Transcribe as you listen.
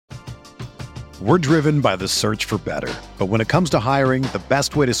We're driven by the search for better. But when it comes to hiring, the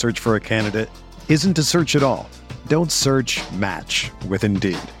best way to search for a candidate isn't to search at all. Don't search, match with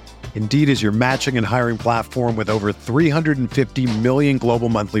Indeed. Indeed is your matching and hiring platform with over 350 million global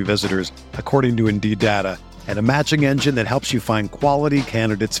monthly visitors, according to Indeed data, and a matching engine that helps you find quality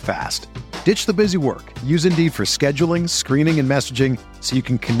candidates fast. Ditch the busy work. Use Indeed for scheduling, screening, and messaging so you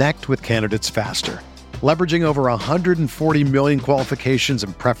can connect with candidates faster. Leveraging over 140 million qualifications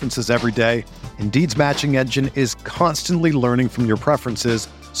and preferences every day, Indeed's matching engine is constantly learning from your preferences,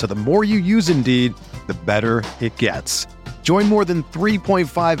 so the more you use Indeed, the better it gets. Join more than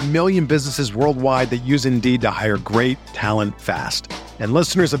 3.5 million businesses worldwide that use Indeed to hire great talent fast. And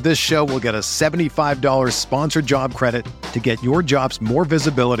listeners of this show will get a $75 sponsored job credit to get your jobs more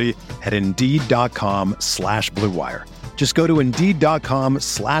visibility at Indeed.com/Blue Wire. Just go to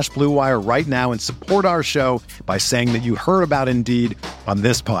Indeed.com/Blue Wire right now and support our show by saying that you heard about Indeed on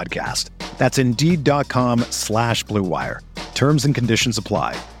this podcast. That's Indeed.com/Blue Wire. Terms and conditions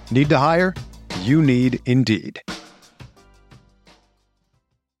apply. Need to hire? You need Indeed.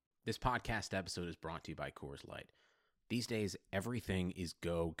 This podcast episode is brought to you by Coors Light. These days, everything is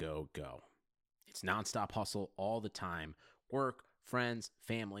go, go, go. It's nonstop hustle all the time. Work, friends,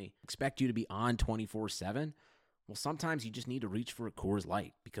 family, expect you to be on 24/7. Well, sometimes you just need to reach for a Coors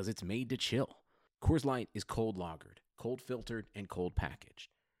Light because it's made to chill. Coors Light is cold lagered, cold filtered, and cold packaged.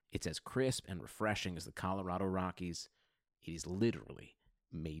 It's as crisp and refreshing as the Colorado Rockies. It is literally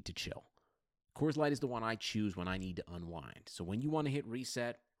made to chill. Coors Light is the one I choose when I need to unwind. So when you want to hit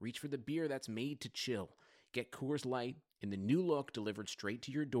reset, reach for the beer that's made to chill. Get Coors Light in the new look delivered straight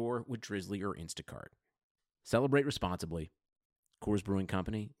to your door with Drizzly or Instacart. Celebrate responsibly. Coors Brewing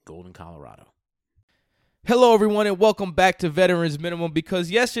Company, Golden, Colorado. Hello, everyone, and welcome back to Veterans Minimum.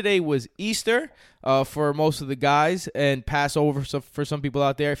 Because yesterday was Easter for most of the guys, and Passover for some people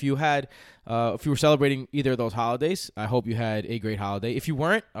out there. If you were celebrating either of those holidays, I hope you had a great holiday. If you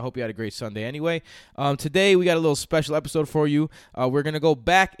weren't, I hope you had a great Sunday anyway. Today, we got a little special episode for you. We're going to go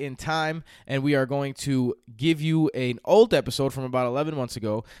back in time, and we are going to give you an old episode from about 11 months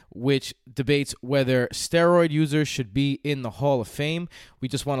ago, which debates whether steroid users should be in the Hall of Fame. We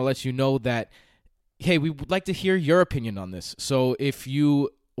just want to let you know that, hey, we would like to hear your opinion on this. So if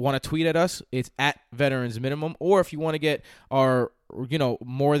you want to tweet at us, it's at Veterans Minimum. Or if you want to get our,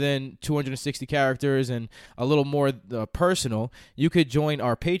 more than 260 characters and a little more personal, you could join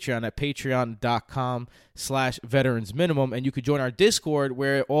our Patreon at patreon.com/Veterans Minimum. And you could join our Discord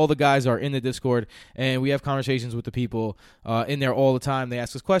where all the guys are in the Discord. And we have conversations with the people in there all the time. They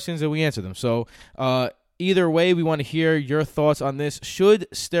ask us questions and we answer them. So, either way, we want to hear your thoughts on this. Should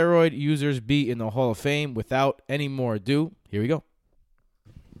steroid users be in the Hall of Fame? Without any more ado, here we go.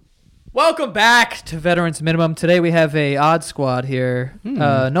 Welcome back to Veterans Minimum. Today we have a odd squad here.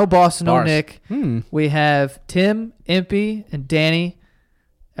 No Boss, no Nick. We have Tim, Impy, and Danny.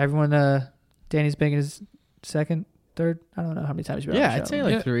 Everyone, Danny's making his second, third. I don't know how many times you've been on the show. I'd say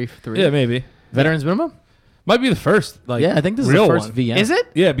like three. Yeah, maybe. Veterans Minimum? Might be the first. Yeah, I think this is real the first one. VM. Is it?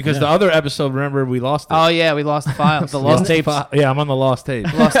 Yeah, because the other episode, remember, we lost it. Oh, yeah, we lost the files. The lost tapes. Yeah, I'm on the lost tape.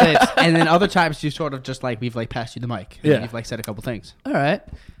 Lost tapes. And then other times you sort of just like, we've like passed you the mic. And Yeah. you've like said a couple things. All right.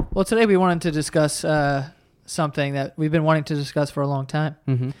 Well, today we wanted to discuss something that we've been wanting to discuss for a long time.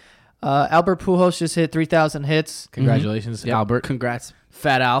 Albert Pujols just hit 3,000 hits. Congratulations, Yep. Albert. Congrats.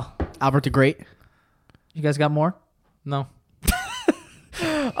 Fat Al. Albert the Great. You guys got more? No.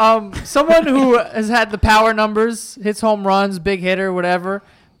 Someone who has had the power numbers, hits home runs, big hitter, whatever,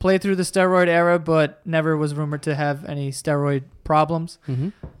 played through the steroid era, but never was rumored to have any steroid problems.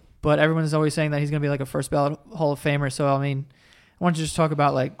 But everyone's always saying that he's going to be like a first ballot Hall of Famer. So, I mean, I want to just talk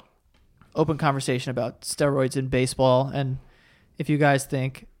about like open conversation about steroids in baseball and if you guys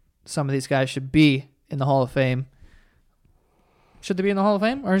think some of these guys should be in the Hall of Fame. Should they be in the Hall of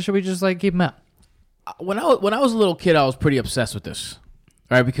Fame or should we just like keep them out? When I was a little kid, I was pretty obsessed with this.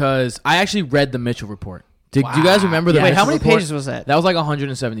 All right, because I actually read the Mitchell Report. Do you guys remember the Wait, how Mitchell many Report? pages was that? That was like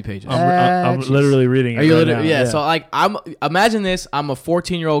 170 pages. I'm literally reading it. Are you right literally? now. Yeah. So like, imagine this. I'm a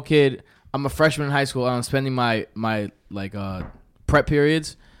 14-year-old kid. I'm a freshman in high school, and I'm spending my prep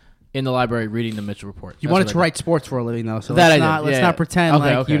periods in the library reading the Mitchell Report. You wanted to write sports for a living, though, so That let's I did, let's yeah. not pretend Okay,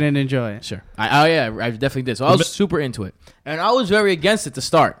 like okay. you didn't enjoy it. Sure. I definitely did. So I was super into it. And I was very against it to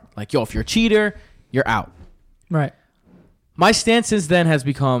start. Like, yo, if you're a cheater, you're out. Right. My stance since then has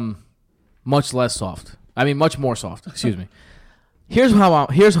become much more soft. Excuse me. Here's how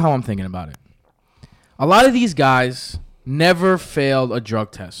I'm thinking about it. A lot of these guys never failed a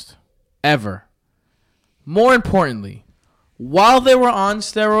drug test. Ever. More importantly, while they were on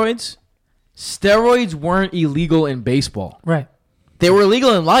steroids, steroids weren't illegal in baseball. Right. They were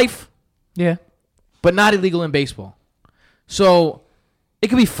illegal in life. Yeah. but not illegal in baseball. So it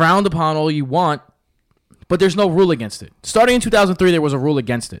can be frowned upon all you want, but there's no rule against it. Starting in 2003, there was a rule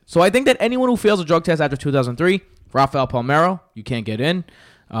against it. So I think that anyone who fails a drug test after 2003, Rafael Palmeiro, you can't get in.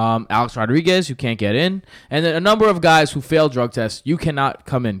 Alex Rodriguez, you can't get in. And then a number of guys who failed drug tests, you cannot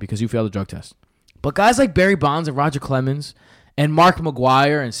come in because you failed a drug test. But guys like Barry Bonds and Roger Clemens and Mark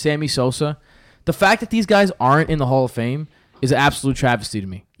McGwire and Sammy Sosa, the fact that these guys aren't in the Hall of Fame is an absolute travesty to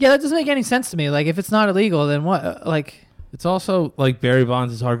me. Yeah, that doesn't make any sense to me. Like, if it's not illegal, then what? Like, It's also like Barry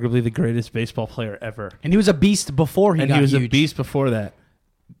Bonds is arguably the greatest baseball player ever. And he was a beast before he got was huge. a beast before that.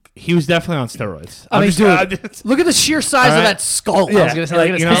 He was definitely on steroids. I mean, dude, look at the sheer size All of right. that skull. I Yeah, was gonna say,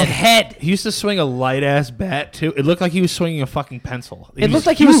 like, look you at his know, head. He used to swing a light ass bat too. It looked like he was swinging a fucking pencil. It looked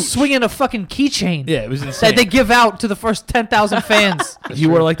like he was swinging a fucking keychain. Yeah, it was insane. That they give out to the first 10,000 fans. He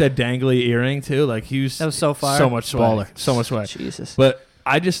wore like that dangly earring too. Like he was. That was so fire. So much swag. Baller. So much swag. Jesus. But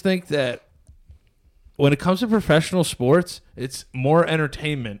I just think that when it comes to professional sports, it's more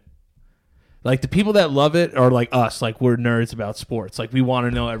entertainment. Like the people that love it are like us. Like we're nerds about sports. Like we want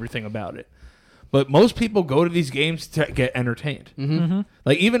to know everything about it. But most people go to these games to get entertained. Mm-hmm.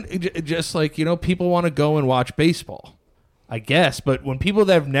 Like even just like, you know, people want to go and watch baseball, I guess. But when people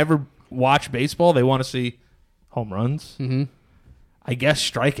that have never watched baseball, they want to see home runs. Mm-hmm. I guess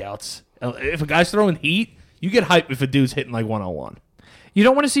strikeouts. If a guy's throwing heat, you get hype if a dude's hitting like 101. You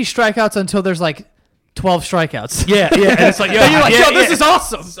don't want to see strikeouts until there's like 12 strikeouts. Yeah. And it's like, Then you're like, yo, this is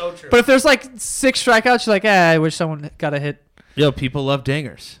awesome. So true. But if there's like 6 strikeouts, you're like, I wish someone got a hit. Yo, people love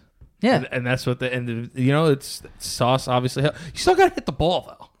dingers. Yeah. And that's what you know, it's Sauce obviously. You still got to hit the ball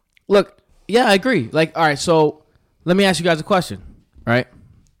though. Look, yeah, I agree. Like, all right, so let me ask you guys a question, all right?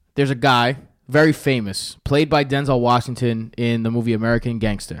 There's a guy, very famous, played by Denzel Washington in the movie American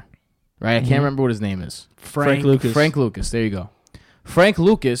Gangster, right? I can't remember what his name is. Frank Lucas. Frank Lucas, there you go. Frank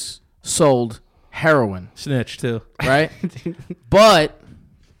Lucas sold heroin, Snitch too. right? but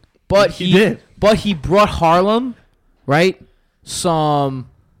He did. But he brought Harlem, right, some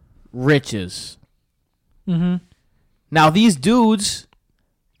riches. Mm-hmm. Now these dudes,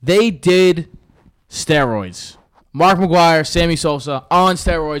 they did steroids. Mark McGwire, Sammy Sosa on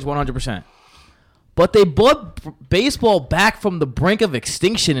steroids 100%. But they brought baseball back from the brink of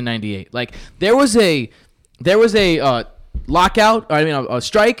extinction in '98. Like there was a lockout, a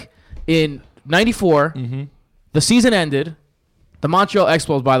strike in '94. Mm-hmm. The season ended. The Montreal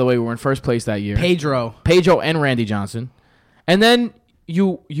Expos, by the way, were in first place that year. Pedro and Randy Johnson. And then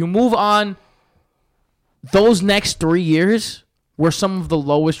you move on. Those next 3 years were some of the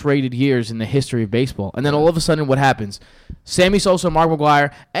lowest rated years in the history of baseball. And then all of a sudden, what happens? Sammy Sosa, Mark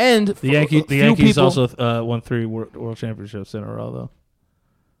McGwire, and The Yankees also won 3 world championships in a row, though.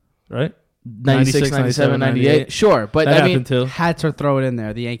 Right? 96, 97, 98. Sure, but That I mean, happened too. had to throw it in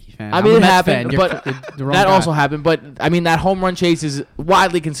there. The Yankee fan. I I'm mean, a it Mets happened, fan. but You're the wrong that guy. also happened. But I mean, that home run chase is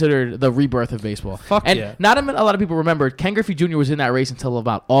widely considered the rebirth of baseball. Fuck and yeah. not a lot of people remember Ken Griffey Jr. was in that race until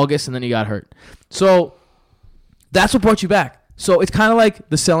about August, and then he got hurt. So that's what brought you back. So it's kind of like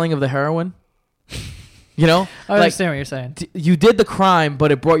the selling of the heroin. You know, I understand what you're saying. You did the crime,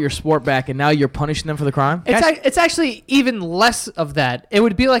 but it brought your sport back, and now you're punishing them for the crime. It's actually even less of that. It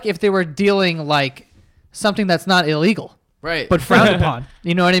would be like if they were dealing like something that's not illegal, Right, but frowned upon.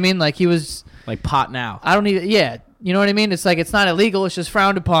 You know what I mean? Like he was. like pot now. I don't even. Yeah. You know what I mean? It's like it's not illegal. It's just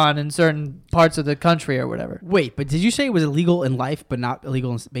frowned upon in certain parts of the country or whatever. Wait, but did you say it was illegal in life, but not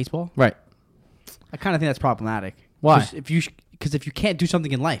illegal in baseball? Right. I kind of think that's problematic. Why? Because if you can't do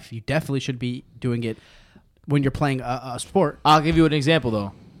something in life, you definitely should be doing it when you're playing a sport. I'll give you an example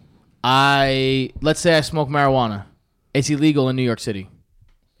though. Let's say I smoke marijuana. It's illegal in New York City.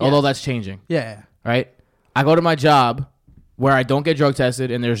 Although that's changing, Yeah. right? I go to my job where I don't get drug tested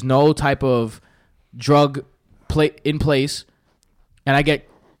and there's no type of drug in place, and I get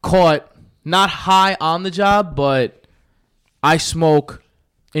caught not high on the job, but I smoke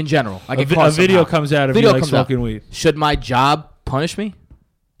in general. I get caught A video somehow. comes out of Video you like comes out. smoking weed. Should my job punish me?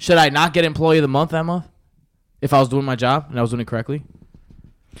 Should I not get Employee of the Month that month if I was doing my job and I was doing it correctly?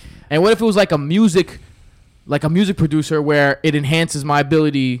 And what if it was like a music producer where it enhances my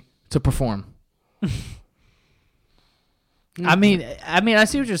ability to perform? I mean, I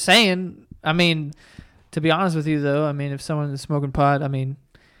see what you're saying. I mean, to be honest with you, though, I mean, if someone is smoking pot, I mean,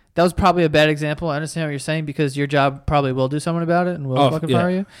 that was probably a bad example. I understand what you're saying because your job probably will do something about it and will fucking fire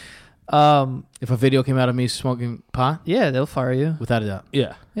you. If a video came out of me smoking pot, Yeah, they'll fire you. without a doubt.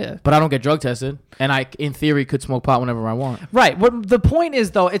 Yeah. Yeah. But I don't get drug tested, and I, in theory, could smoke pot whenever I want. Right. What the point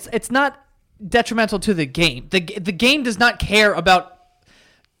is, though, it's not detrimental to the game. The game does not care about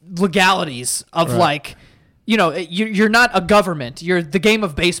legalities of like, you know, you're not a government. You're the game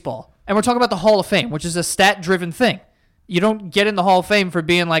of baseball. And we're talking about the Hall of Fame, which is a stat-driven thing. You don't get in the Hall of Fame for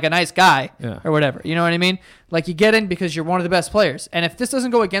being like a nice guy or whatever. You know what I mean? Like you get in because you're one of the best players. And if this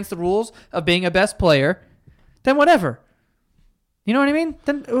doesn't go against the rules of being a best player, then whatever. You know what I mean?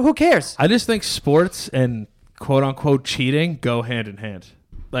 Then who cares? I just think sports and quote unquote cheating go hand in hand.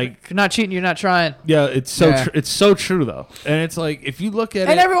 Like If you're not cheating, you're not trying. yeah, it's so true though. And it's like if you look at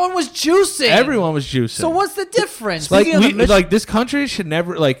And it, everyone was juicing. everyone was juicing. So what's the difference? like like this country should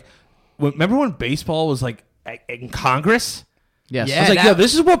never like. Remember when baseball was like in Congress? Yes. Yeah. I was like, that- yo,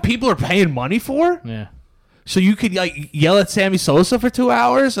 this is what people are paying money for. Yeah. So you could like yell at Sammy Sosa for 2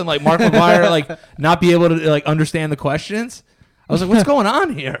 hours and like Mark McGwire like not be able to like understand the questions. I was like, what's going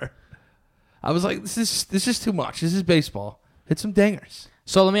on here? I was like, this is too much. This is baseball. Hit some dingers.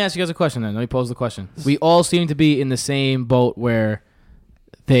 So let me ask you guys a question then. Let me pose the question. We all seem to be in the same boat where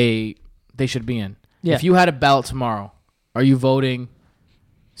they should be in. Yeah. If you had a ballot tomorrow, are you voting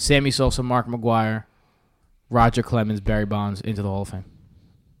Sammy Sosa, Mark McGwire, Roger Clemens, Barry Bonds into the Hall of Fame?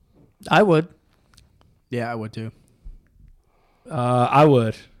 I would. Yeah, I would too. I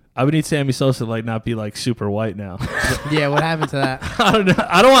would need Sammy Sosa to like not be like super white now. Yeah, what happened to that? I don't know.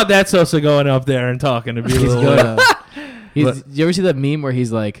 I don't want that Sosa going up there and talking to be a He's little. good. Did you ever see that meme where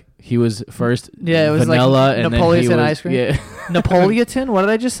he's like, he was first Yeah, it was like vanilla and Napoleon then he was, ice cream. Yeah. Napoleon? What did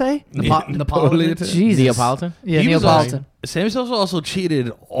I just say? Napoleon. Jesus. Neapolitan? Yeah, He was Neapolitan. Sammy Sosa also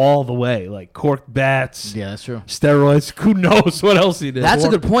cheated all the way, like corked bats, Yeah, that's true. steroids. Who knows what else he did? That's a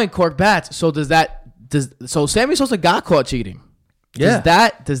good point. Cork bats. So so Sammy Sosa got caught cheating?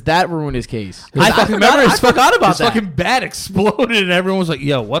 Yeah. Does that ruin his case? I forgot about his that. fucking bat exploded and everyone was like,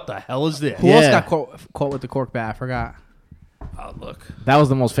 "Yo, what the hell is this?" Who else Yeah. got caught with the cork bat? I forgot. Oh, look. That was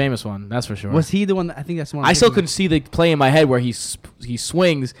the most famous one. That's for sure. Was he the one? I think that's the one. I still couldn't see the play in my head where he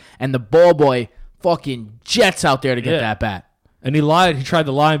swings and the ball boy fucking jets out there to get Yeah. that bat. And he lied. He tried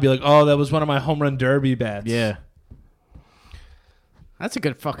to lie and be like, "Oh, that was one of my home run derby bats." Yeah. That's a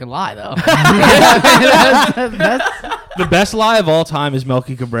good fucking lie, though. The best lie of all time is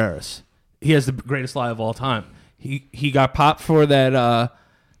Melky Cabreras. He has the greatest lie of all time. He got popped for that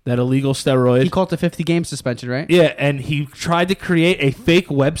illegal steroid. He called the 50-game suspension, right? Yeah, and he tried to create a fake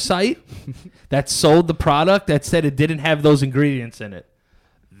website that sold the product that said it didn't have those ingredients in it.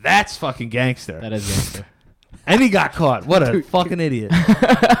 That's fucking gangster. That is gangster. And he got caught. What a fucking idiot.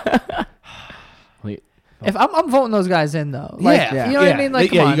 Wait. If I'm voting those guys in though, like Yeah. you know what I mean? Like,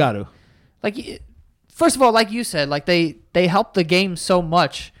 come yeah, on. you got to. Like, first of all, like you said, like they helped the game so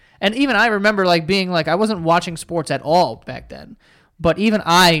much, and even I remember like being like I wasn't watching sports at all back then, but even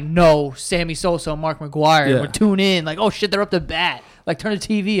I know Sammy Sosa, Mark McGwire, Yeah. and would tune in like, oh shit, they're up to bat, like turn the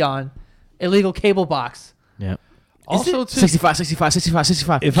TV on, illegal cable box. Yeah. Also, too,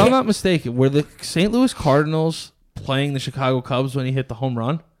 65. if I'm not mistaken, were the St. Louis Cardinals playing the Chicago Cubs when he hit the home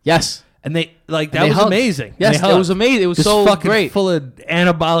run? Yes. And they like that And they was hugged. amazing. Yes, They it was hugged. amazing. It was Just so fucking great. full of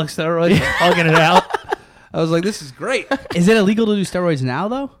anabolic steroids, hugging it out. I was like, this is great. Is it illegal to do steroids now,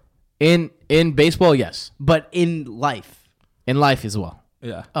 though? In baseball, yes. But in life? In life as well.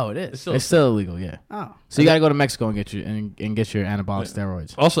 Yeah. Oh, it is. It's still illegal, yeah. Oh. So you got to go to Mexico and get your anabolic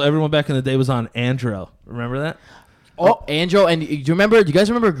steroids. Also, everyone back in the day was on Andro. Remember that? Oh, Andro, and do you guys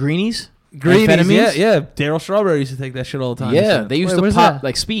remember Greenies? Greenies, Amphetamines? yeah. Daryl Strawberry used to take that shit all the time. Yeah, they used Wait, to what is pop that?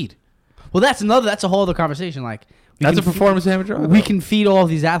 like speed. Well, that's a whole other conversation. Like, we That's a can performance amateur. we can feed all of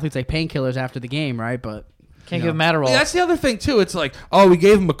these athletes like painkillers after the game, right? But Can't you give know. Adderall. That's the other thing too. It's like, oh, we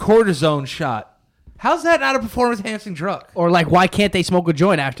gave him a cortisone shot. How's that not a performance-enhancing drug? Or like, why can't they smoke a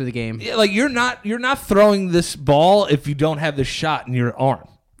joint after the game? Yeah, like you're not throwing this ball if you don't have the shot in your arm.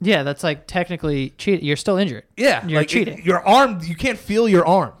 Yeah, that's like technically cheating. You're still injured. Yeah, You're like cheating. Your arm, you can't feel your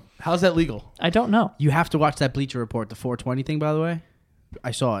arm. How's that legal? I don't know. You have to watch that Bleacher Report, the 420 thing, by the way. I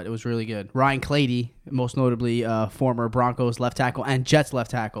saw it. It was really good. Ryan Clady, most notably former Broncos left tackle and Jets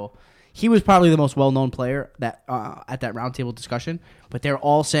left tackle. He was probably the most well-known player that at that roundtable discussion. But they're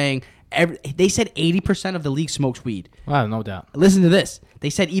all saying they said 80% of the league smokes weed. Wow, no doubt. Listen to this. They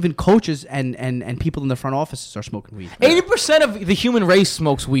said even coaches and people in the front offices are smoking weed. 80% of the human race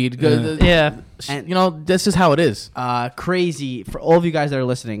smokes weed. Yeah. And- You know, this is how it is. Crazy for all of you guys that are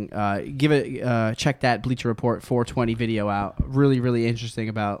listening. Check that Bleacher Report 420 video out. Really, really interesting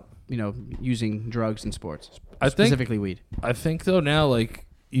about using drugs in sports, I think- specifically weed. I think though now, like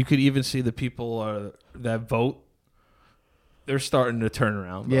you could even see the people that vote. They're starting to turn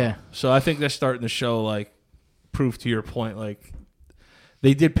around. Bro. Yeah. So I think they're starting to show like proof to your point. Like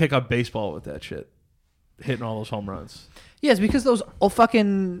they did pick up baseball with that shit, hitting all those home runs. Yeah, it's because those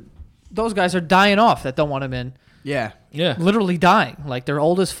those guys are dying off that don't want him in. Yeah. Yeah. Literally dying. Like they're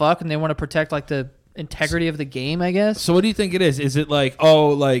old as fuck and they want to protect like the integrity of the game, I guess. So what do you think it is? Is it like, oh,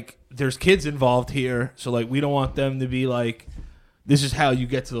 like there's kids involved here, so like we don't want them to be like, this is how you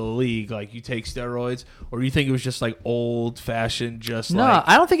get to the league. Like you take steroids, or you think it was just like old fashioned, just No, like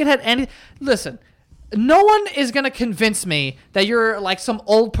I don't think it had any. Listen, no one is gonna convince me that you're like some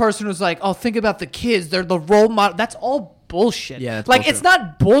old person who's like, oh, think about the kids. They're the role model. That's all bullshit. Yeah, that's like bullshit. it's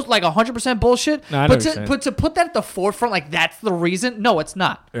not like 100% bullshit. No, I know but what you're saying. to put that at the forefront, like that's the reason. No, it's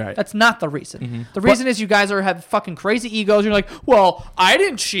not. Right. That's not the reason. The reason is you guys have fucking crazy egos. You're like, well, I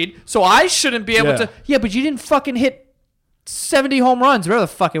didn't cheat, so I shouldn't be able Yeah. to. Yeah, but you didn't fucking hit 70 home runs, whatever the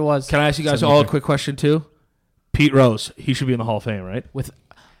fuck it was. Can I ask you guys all a quick question too? Pete Rose, he should be in the Hall of Fame, right? With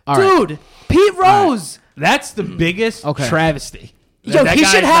all right. Dude, Pete Rose. That's the biggest Okay. travesty. Yo, That he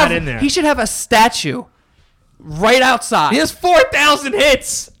guy's should not in there. have a statue right outside. He has 4,000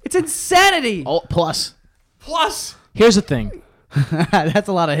 hits It's insanity. Oh, plus, plus. here's the thing: That's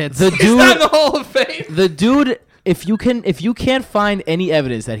a lot of hits. the He's not in dude, the Hall of Fame. the dude. If you can't find any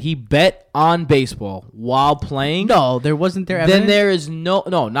evidence that he bet on baseball while playing, no, there wasn't there. then Evidence? there is no,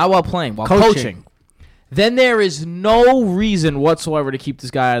 not while playing, while Coaching. coaching. Then there is no reason whatsoever to keep this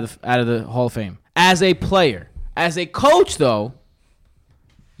guy out of the Hall of Fame as a player. As a coach, though,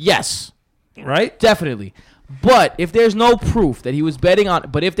 yes, Right? definitely. But if there's no proof that he was betting on,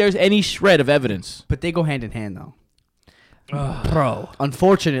 but if there's any shred of evidence, But they go hand in hand, though. Bro.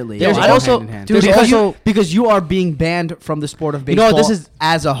 Unfortunately, There's they go also- hand in hand. dude, because, also- because you are being banned from the sport of You know baseball what, this is-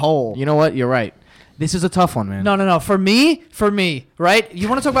 as a whole. you know what? You're right. This is a tough one, man. No. For me, right? You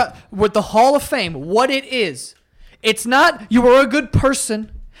want to talk about with the Hall of Fame, what it is. It's not you were a good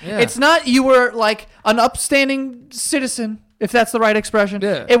person. Yeah. It's not you were like an upstanding citizen, if that's the right expression.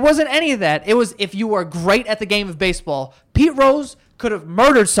 Yeah. It wasn't any of that. It was if you were great at the game of baseball. Pete Rose could have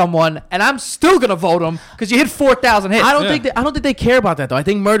murdered someone, and I'm still gonna vote him because you hit 4,000 hits. I don't think they care about that though. I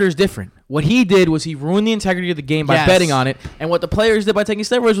think murder is different. What he did was he ruined the integrity of the game by Yes. betting on it, and what the players did by taking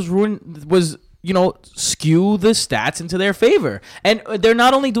steroids was skew the stats into their favor. And they're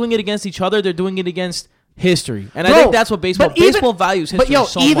not only doing it against each other, they're doing it against history. And I Bro, think that's what baseball but even- baseball values history But yo,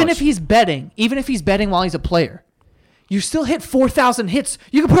 so even much. if he's betting while he's a player, you still hit 4,000 hits.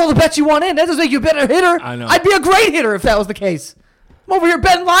 You can put all the bets you want in. That doesn't make you a better hitter. I know. I'd be a great hitter if that was the case. I'm over here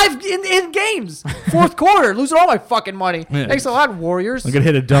betting live in games. Fourth quarter, losing all my fucking money. Yeah. Thanks a lot, Warriors. I'm going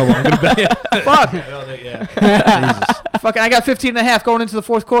to hit a double. I'm going to bet. Fuck. Yeah. Jesus. Fucking, I got 15.5 going into the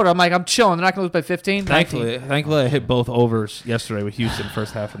fourth quarter. I'm like, I'm chilling. They're not going to lose by 15. 19. Thankfully, I hit both overs yesterday with Houston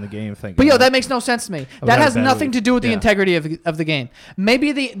first half in the game. But yo, that makes no sense to me. I've That had a has bad nothing week. to do with the Yeah. integrity of the game.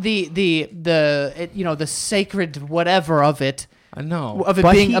 Maybe the sacred whatever of it. I know. Of it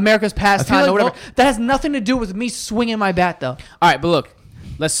But being he- America's pastime like or whatever. mo- That has nothing to do with me swinging my bat, though. All right, but look,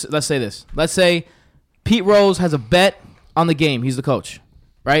 let's say this. Let's say Pete Rose has a bet on the game. He's the coach,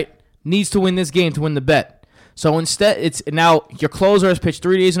 right? Needs to win this game to win the bet. So instead, it's now your closer has pitched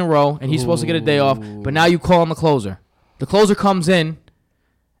 3 days in a row, and he's supposed to get a day off. But now you call on the closer. The closer comes in,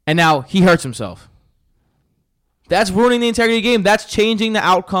 and now he hurts himself. That's ruining the integrity of the game. That's changing the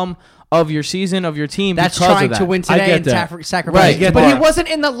outcome of your season, of your team. That's because of trying that. to win I today get and that. sacrifice. Right. But he wasn't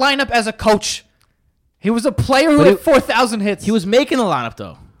in the lineup as a coach. He was a player who But hit it- 4,000 hits. He was making the lineup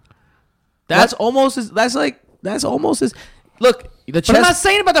though. That's almost as. That's almost as. Look, the But I'm not chess.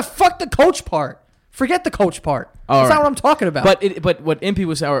 saying about the coach part. Forget the coach part. All That's right. not what I'm talking about. But what Impy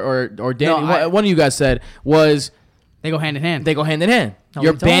was or Danny, No, one of you guys said was They go hand in hand. they go hand in hand. No,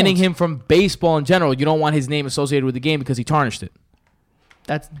 You're they don't. banning him from baseball in general. You don't want his name associated with the game because he tarnished it.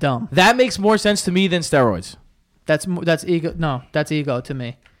 that's dumb. That makes more sense to me than steroids. That's ego. No, that's ego to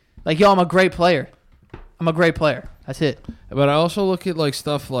me. Like, yo, I'm a great player. I'm a great player. That's it. But I also look at like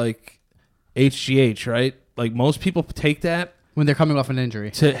stuff like HGH, right? Like most people take that when they're coming off an injury.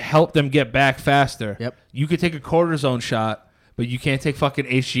 to help them get back faster. Yep. You could take a cortisone shot, but you can't take fucking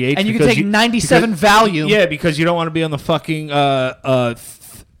HGH. And you can because take 97 Valium. Yeah, because you don't want to be on the fucking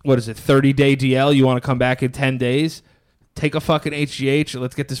what is it, 30-day DL. You want to come back in 10 days. Take a fucking HGH and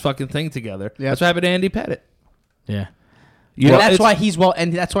let's get this fucking thing together. Yep. That's what happened to Andy Pettit. Yeah. You And know, that's it's- why he's well,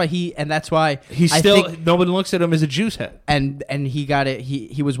 and that's why he's I still think- nobody looks at him as a juice head. and he got it.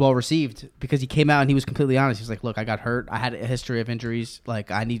 He was well received because he came out and he was completely honest. He was like, "Look, I got hurt. I had a history of injuries.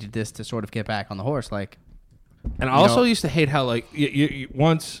 Like, I needed this to sort of get back on the horse." Like, And I You also know- used to hate how like you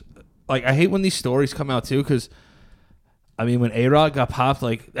once like I hate when these stories come out too because I mean when A-Rod got popped,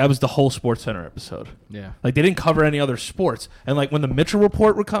 like that was the whole Sports Center episode. Yeah. Like they didn't cover any other sports, and like when the Mitchell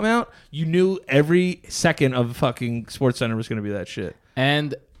report would come out, you knew every second of fucking Sports Center was going to be that shit.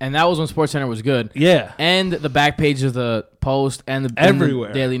 And that was when SportsCenter was good. Yeah. And the back page of the Post and the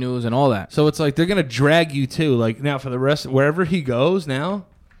Everywhere. Daily News and all that. So it's like they're gonna drag you too. Like now for the rest, wherever he goes now,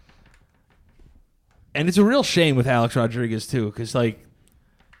 and it's a real shame with Alex Rodriguez too, because like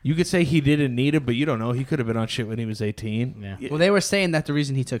You could say he didn't need it, but you don't know. He could have been on shit when he was 18. Yeah. Well, they were saying that the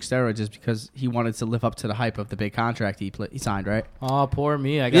reason he took steroids is because he wanted to live up to the hype of the big contract he signed, right? Oh, poor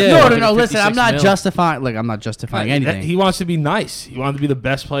me. I got Yeah. No. Listen, I'm not justifying. justifying. Like, I'm not justifying anything. He wants to be nice. He wanted to be the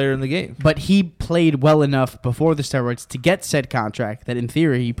best player in the game. But he played well enough before the steroids to get said contract that, in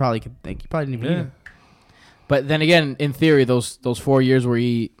theory, he probably didn't even need it. But then again, in theory, those 4 years where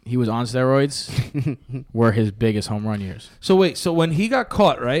he was on steroids were his biggest home run years. So wait, so when he got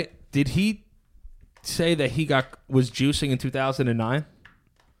caught, right? Did he say that he was juicing in 2009?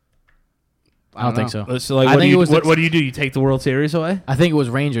 I don't think so. So like, I think it was what do you do? You take the World Series away? I think it was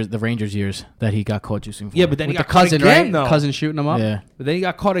the Rangers years that he got caught juicing for. Yeah, but then With he the got caught cousin, again, right? though. Cousin shooting him up. Yeah. But then he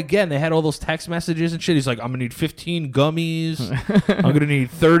got caught again. They had all those text messages and shit. He's like, I'm going to need 15 gummies. I'm going to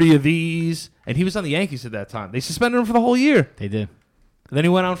need 30 of these. And he was on the Yankees at that time. They suspended him for the whole year. They did. And then he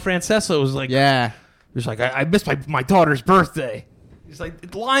went on Francesa. It was like, Yeah. He was like, I missed my daughter's birthday. He's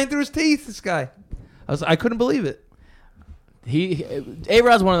like lying through his teeth, this guy. I couldn't believe it.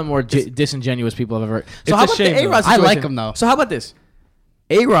 A-Rod's one of the more disingenuous people I've ever heard. It's a shame, though. A-Rod I like situation- him, though. So how about this?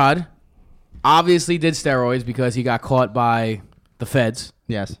 A-Rod obviously did steroids because he got caught by the feds,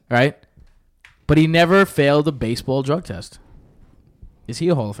 Yes. right? But he never failed a baseball drug test. Is he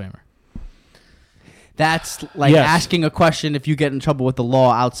a Hall of Famer? That's like Yes. asking a question. If you get in trouble with the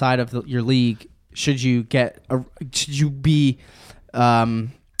law outside of your league, should you be,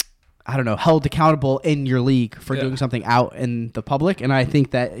 I don't know, held accountable in your league for Yeah. doing something out in the public? And I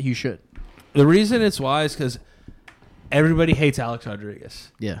think that you should. The reason it's wise because everybody hates Alex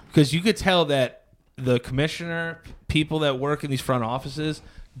Rodriguez. Yeah. Because you could tell that the commissioner, people that work in these front offices,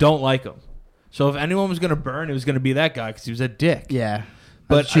 don't like him. So if anyone was going to burn, it was going to be that guy because he was a dick. Yeah.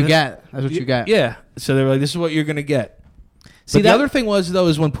 But That's what you get. That's what you get. Yeah. So they were like, this is what you're going to get. See, But the that- other thing was, though,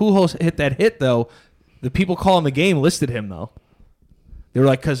 is when Pujols hit that hit, though, the people calling the game listed him, though. They were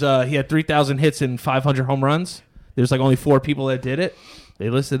like, because he had 3,000 hits and 500 home runs. There's like only 4 people that did it. They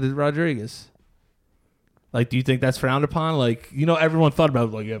listed Rodriguez. Like, do you think that's frowned upon? Like, you know, everyone thought about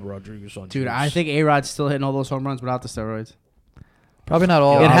it, like, yeah, Rodriguez on Dude, juice. I think A-Rod's still hitting all those home runs without the steroids. Probably not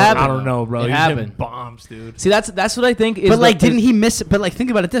all. It happened. I don't know, bro. It He was hitting happened. bombs, dude. See, that's what I think is. But like, didn't he miss? But like, think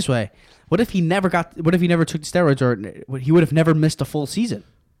about it this way: what if he never took the steroids, or he would have never missed a full season?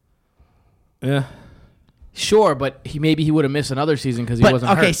 Yeah. Sure, but maybe he would have missed another season because he But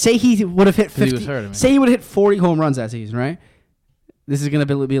wasn't okay, hurt. say he would have hit 'Cause he 50. was hurt, I mean. Say he would have hit 40 home runs that season, right? This is gonna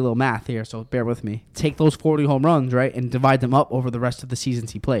be a little math here, so bear with me. Take those 40 home runs, right, and divide them up over the rest of the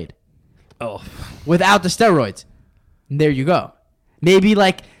seasons he played Oh. without the steroids. And there you go. Maybe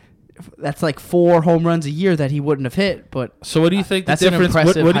like that's like 4 home runs a year that he wouldn't have hit. But So what do you think That's the an difference?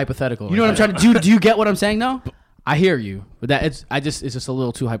 impressive what- hypothetical. you know what I'm trying to do? Do you get what I'm saying now? I hear you, but it's just a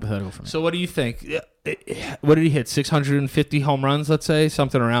little too hypothetical for me. So what do you think? What did he hit? 650 home runs, let's say,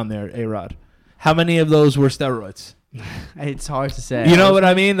 something around there. A-Rod. How many of those were steroids? It's hard to say. You know what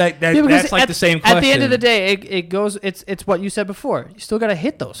I mean? Yeah, because That's like at, the same question. At the end of the day, it goes. It's what you said before. You still got to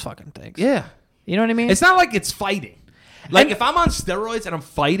hit those fucking things. Yeah. You know what I mean? It's not like it's fighting. Like, And- if I'm on steroids and I'm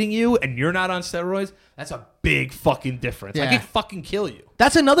fighting you and you're not on steroids, that's a big fucking difference. I Yeah. could fucking kill you.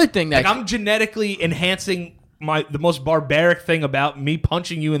 That's another thing that Like, I'm genetically enhancing the most barbaric thing about me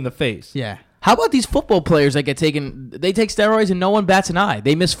punching you in the face. Yeah. How about these football players that get taken? They take steroids and no one bats an eye.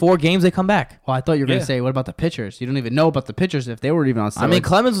 They miss 4 games, they come back. Well, I thought you were going Yeah. to say, what about the pitchers? You don't even know about the pitchers if they were even on steroids. I mean,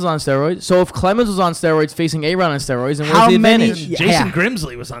 Clemens was on steroids. So if Clemens was on steroids facing A-Rod on steroids, then How where's the many- advantage? Yeah. Jason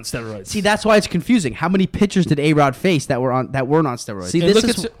Grimsley was on steroids. See, that's why it's confusing. How many pitchers did A-Rod face that weren't on steroids? See, And this look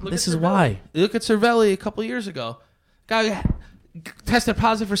is at- look this at is Cervelli. why. Look at Cervelli a couple years ago. Guy tested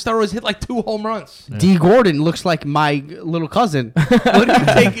positive for steroids, hit like 2 home runs. D. Gordon looks like my little cousin. What are you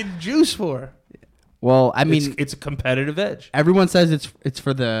taking juice for? Well, I mean, it's a competitive edge. everyone says it's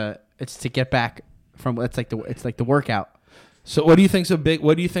to get back from it's like the workout. So what do you think's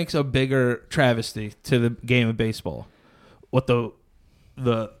a bigger travesty to the game of baseball? What the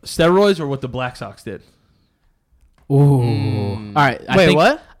steroids or what the Black Sox did? Ooh. All right. Wait,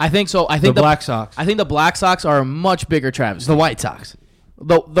 what? I think so. I The think Black Sox. I think the Black Sox are a much bigger travesty. The White Sox.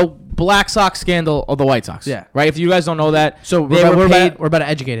 The Black Sox scandal of the White Sox. Yeah. Right. If you guys don't know that, So they were paid. we're about to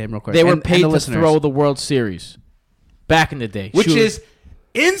educate him real quick. They were and paid the to listeners. throw the World Series back in the day, Which Shoot- is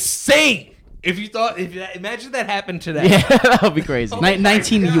insane. Imagine that happened today. yeah, that would be crazy.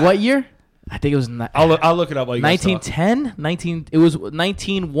 19 what year? I think it was I'll look it up while you guys talk. 1910, 19. It was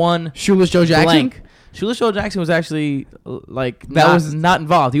 19-1 Shoeless Joe Jackson. blank. Shoeless Joe Jackson was actually That not, was- not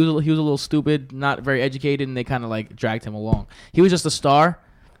involved. He was a little stupid, not very educated, and they kind of like dragged him along. He was just a star,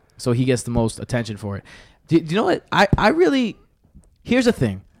 so he gets the most attention for it. Do you know what? I really. Here's the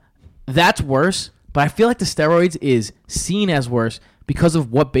thing, that's worse, but I feel like the steroids is seen as worse because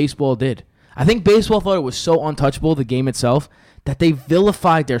of what baseball did. I think baseball thought it was so untouchable, the game itself, that they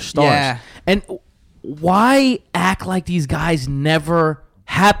vilified their stars. Yeah. And why act like these guys never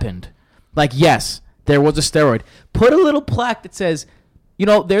happened? Like, yes, there was a steroid. Put a little plaque that says,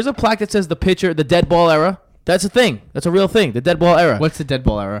 there's a plaque that says the dead ball era. That's a thing. That's a real thing. The dead ball era. What's the dead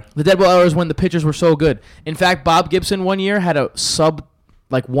ball era? The dead ball era is when the pitchers were so good. In fact, Bob Gibson one year had a sub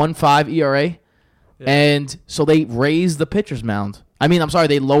 1.5 ERA. And so they raised the pitcher's mound.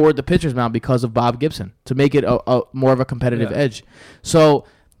 They lowered the pitcher's mound because of Bob Gibson to make it a more of a competitive edge. So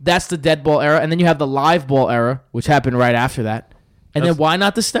that's the dead ball era. And then you have the live ball era, which happened right after that. And then why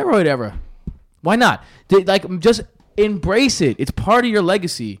not the steroid era? Why not? Just embrace it. It's part of your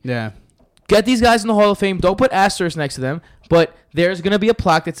legacy. Yeah. Get these guys in the Hall of Fame. Don't put asterisks next to them. But there's going to be a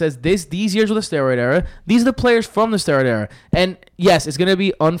plaque that says these years were the steroid era. These are the players from the steroid era. And yes, it's going to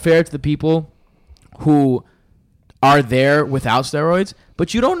be unfair to the people who are there without steroids.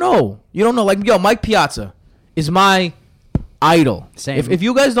 But you don't know. Mike Piazza is my idol. Same. If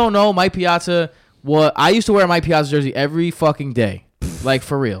you guys don't know, Mike Piazza, I used to wear a Mike Piazza jersey every fucking day.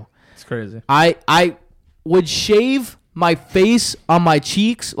 For real. It's crazy. I would shave my face on my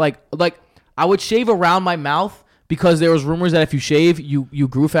cheeks, like I would shave around my mouth because there was rumors that if you shave, you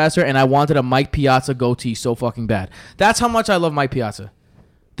grew faster, and I wanted a Mike Piazza goatee so fucking bad. That's how much I love Mike Piazza.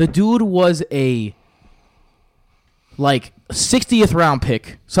 The dude was a 60th round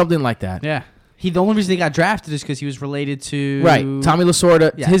pick, something like that. Yeah. The only reason he got drafted is because he was related to Tommy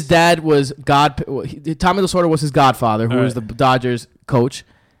Lasorda. Yes. His dad was Tommy Lasorda was his godfather, who was the Dodgers coach.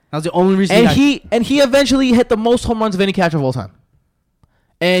 That was the only reason. He eventually hit the most home runs of any catcher of all time.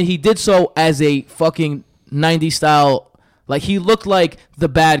 And he did so as a fucking 90s style. He looked like the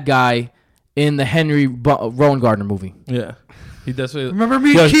bad guy in the Henry Rowan Gardner movie. Yeah. He does. Remember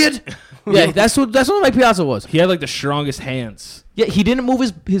me, kid? Yeah, that's what Mike Piazza was. He had the strongest hands. Yeah, he didn't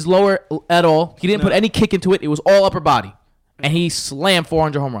move his lower at all. He didn't put any kick into it. It was all upper body. And he slammed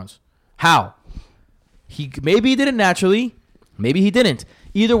 400 home runs. How? Maybe he did it naturally. Maybe he didn't.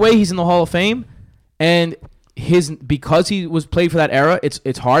 Either way, he's in the Hall of Fame. And because he was played for that era,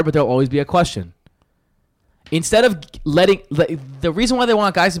 it's hard, but there'll always be a question. Instead of the reason why they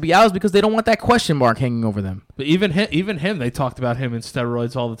want guys to be out is because they don't want that question mark hanging over them. But even him, they talked about him in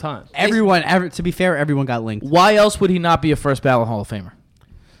steroids all the time. To be fair, everyone got linked. Why else would he not be a first ballot Hall of Famer?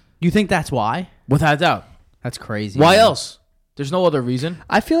 You think that's why? Without a doubt. That's crazy. Why else? There's no other reason.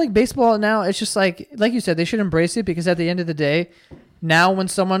 I feel like baseball now, it's just like you said, they should embrace it because at the end of the day, now when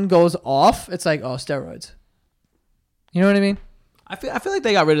someone goes off, it's like, oh, steroids. You know what I mean? I feel like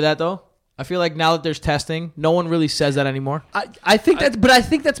they got rid of that though. I feel like now that there's testing, no one really says that anymore. I think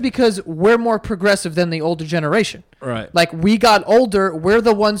that's because we're more progressive than the older generation. Right. Like we got older, we're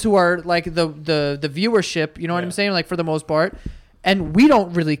the ones who are like the viewership, you know what I'm saying? Like for the most part. And we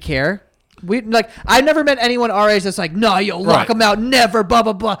don't really care. I never met anyone our age that's like, no, yo, lock them out, never, blah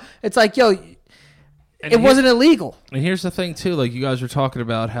blah blah. It's like, yo, it wasn't illegal. And here's the thing too, like you guys were talking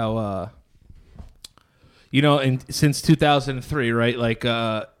about how since 2003, right? Like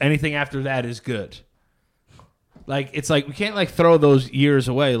anything after that is good. Like it's like we can't throw those years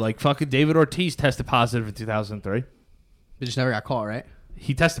away. Like fucking David Ortiz tested positive in 2003. They just never got caught, right?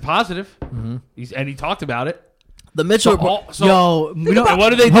 He tested positive, and he talked about it. The Mitchell What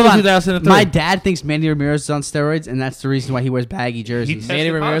did they do in 2003? My dad thinks Manny Ramirez is on steroids, and that's the reason why he wears baggy jerseys. He Manny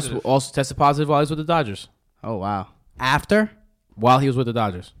Ramirez positive. also tested positive while he was with the Dodgers. Oh wow! After? While he was with the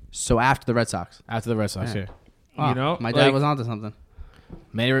Dodgers. So after the Red Sox. After the Red Sox, yeah. Wow. My dad was onto something.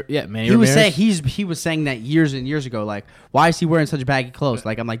 Manny He was saying he was saying that years and years ago. Like, why is he wearing such baggy clothes?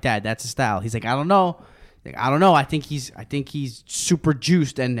 Like, I'm like, Dad, that's his style. He's like, I don't know. I think he's super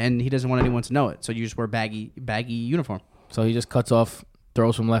juiced and he doesn't want anyone to know it. So you just wear baggy uniform. So he just cuts off,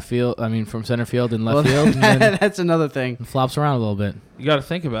 throws from from center field and left field. And then that's another thing. Flops around a little bit. You got to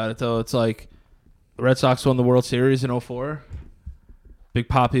think about it though. It's like the Red Sox won the World Series in 2004. Big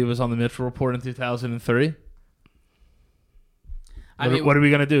Papi was on the Mitchell Report in 2003. What are we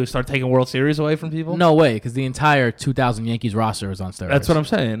going to do? Start taking World Series away from people? No way, because the entire 2000 Yankees roster is on steroids. That's what I'm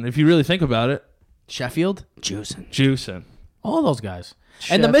saying. If you really think about it. Sheffield? Juicing. All those guys.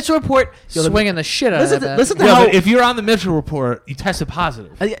 And the Mitchell Report... swinging the shit out of that. Listen to how... But if you're on the Mitchell Report, you tested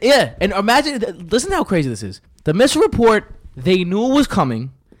positive. Yeah, and listen to how crazy this is. The Mitchell Report, they knew it was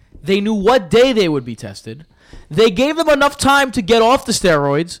coming. They knew what day they would be tested. They gave them enough time to get off the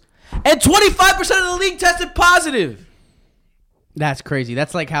steroids. And 25% of the league tested positive. That's crazy.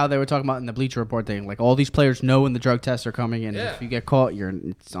 That's like how they were talking about in the Bleacher Report thing. Like, all these players know when the drug tests are coming, and if you get caught,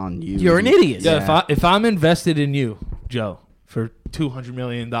 it's on you. You're an idiot. Yeah. If I'm invested in you, Joe, for $200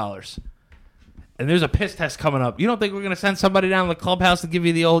 million, and there's a piss test coming up. You don't think we're gonna send somebody down to the clubhouse to give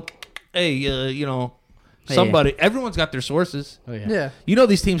you the old, hey, somebody? Everyone's got their sources. Oh yeah. Yeah. You know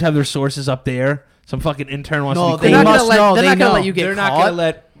these teams have their sources up there. Some fucking intern wants to be they They're not must gonna know. let. They're They not gonna know. let you get They're not caught. gonna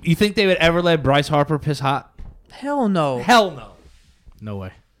let. You think they would ever let Bryce Harper piss hot? Hell no. Hell no. No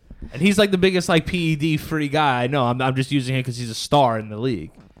way. And he's like the biggest like PED free guy I know. I'm just using him because he's a star in the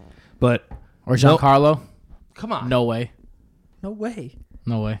league. But Or Giancarlo? come on, No way. No way.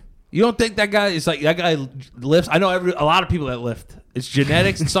 No way. You don't think that guy is like that guy lifts? I know a lot of people that lift. It's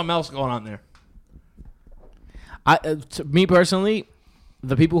genetics and something else going on there. Me personally,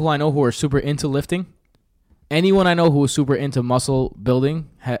 the people who I know who are super into lifting, anyone I know who is super into muscle building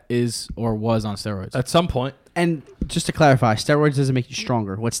is or was on steroids. At some point, And just to clarify, steroids doesn't make you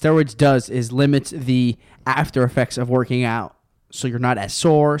stronger. What steroids does is limits the after effects of working out. So you're not as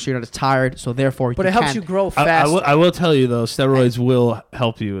sore, so you're not as tired, so therefore But it helps you grow I faster. will tell you though, steroids will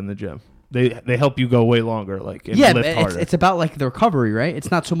help you in the gym. They help you go way longer, like and Yeah, lift but harder. it's about like the recovery, right?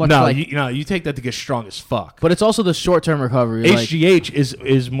 It's not so much no, like you take that to get strong as fuck. But it's also the short-term recovery. Like, HGH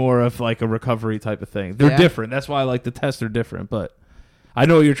is more of like a recovery type of thing. They're Yeah. different. That's why like the tests are different. But I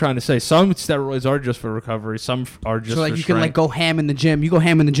know what you're trying to say. Some steroids are just for recovery. Some are just so like for you can like strength. go ham in the gym. You go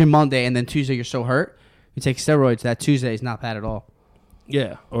ham in the gym Monday, and then Tuesday you're so hurt. You take steroids. That Tuesday is not bad at all.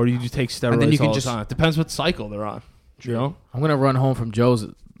 Yeah, or you just take steroids then you can all just- the time. It depends what cycle they're on. You know? I'm going to run home from Joe's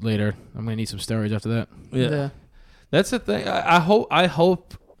later. I'm going to need some steroids after that. Yeah. That's the thing. I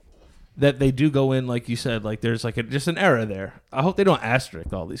hope that they do go in like you said. Like there's like just an era there. I hope they don't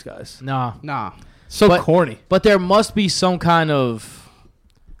asterisk all these guys. Nah. Nah. So But- corny. But there must be some kind of...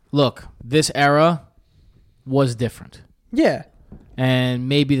 Look, this era was different. yeah. And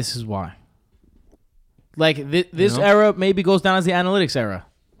maybe this is why. Like, this You know? era maybe goes down as the analytics era.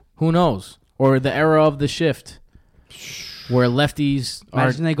 Who knows? Or the era of the shift. Where lefties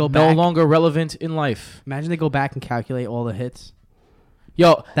Imagine are they go no back. longer relevant in life. Imagine they go back and calculate all the hits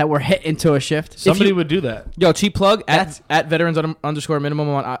Yo, that were hit into a shift. Somebody would do that. Yo, cheap plug That's- at veterans _ minimum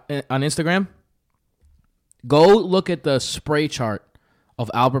on Instagram. Go look at the spray chart of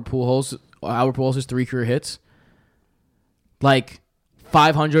Albert Pujols' 3 career hits. Like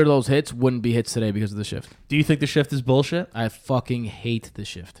 500 of those hits wouldn't be hits today because of the shift. Do you think the shift is bullshit? I fucking hate the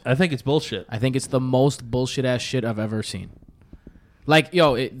shift. I think it's bullshit. I think it's the most bullshit ass shit I've ever seen. Like,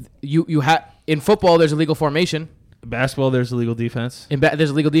 yo, you have in football there's a legal formation. Basketball, there's illegal defense.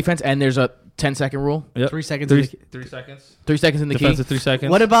 There's a legal defense and there's a 10-second rule. Yep. 3 seconds. 3 in the- 3 seconds. 3 seconds in the Defense key. of 3 seconds.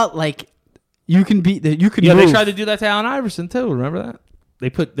 What about like you can be you could Yeah, move. they tried to do that to Allen Iverson too. Remember that?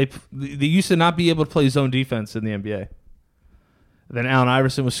 They used to not be able to play zone defense in the NBA. Then Allen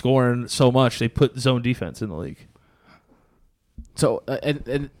Iverson was scoring so much they put zone defense in the league. So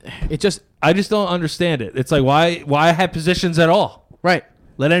and it just I just don't understand it. It's like why have positions at all? right.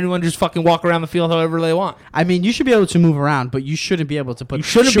 Let anyone just fucking walk around the field however they want. I mean, you should be able to move around, but you shouldn't be able to put. You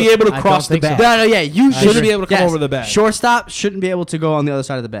shouldn't be able to I cross the don't think bag. so. No, yeah, you shouldn't should be able to come over the bag. Shortstop shouldn't be able to go on the other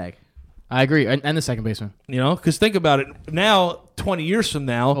side of the bag. I agree, and the second baseman. You know, because think about it. Now, 20 years from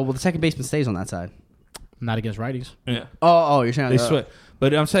now, Oh well, the second baseman stays on that side. Not against righties. yeah, Oh, you're saying they switch.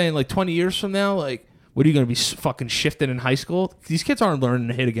 But I'm saying like 20 years from now, like what are you going to be fucking shifting in high school? These kids aren't learning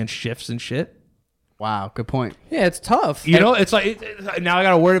to hit against shifts and shit. Wow, good point. Yeah, it's tough. You know, it's like now I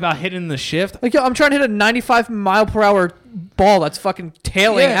got to worry about hitting the shift. Like, yo, I'm trying to hit a 95 mile per hour ball that's fucking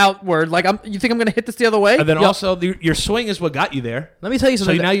tailing Yeah. outward. Like, you think I'm gonna hit this the other way? And then Yo. also your swing is what got you there. Let me tell you So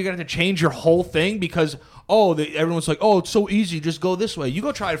something. now you're gonna have to change your whole thing because everyone's like, oh, it's so easy, just go this way. You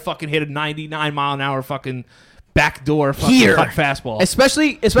go try to fucking hit a 99 mile an hour fucking backdoor fucking Here. fastball.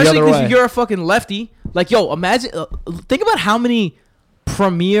 especially other because way. you're a fucking lefty. Like, yo, imagine. Think about how many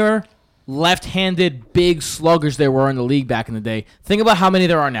premier left-handed big sluggers there were in the league back in the day. Think about how many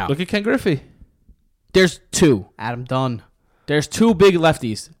there are now. Look at Ken Griffey, There's 2. Adam Dunn. There's 2 big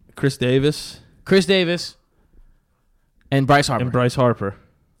lefties: Chris Davis, Chris Davis and Bryce Harper. and Bryce Harper.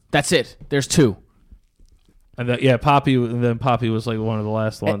 That's it. There's 2. And then, Poppy. And then Poppy was like one of the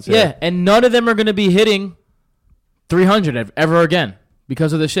last ones. Yeah, and none of them are going to be hitting 300 ever again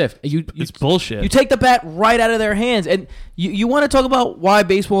because of the shift. It's bullshit. You take the bat right out of their hands, and you want to talk about why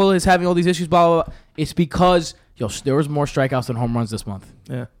baseball is having all these issues. Blah blah blah. It's because there was more strikeouts than home runs this month.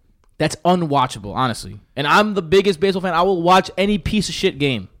 yeah. That's unwatchable, honestly. And I'm the biggest baseball fan. I will watch any piece of shit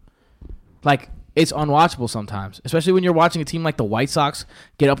game. Like, it's unwatchable sometimes, especially when you're watching a team like the White Sox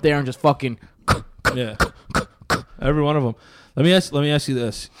get up there and just fucking. Yeah. Every one of them. Let me ask you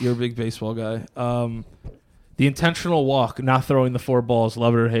this. You're a big baseball guy. The intentional walk, not throwing the 4 balls,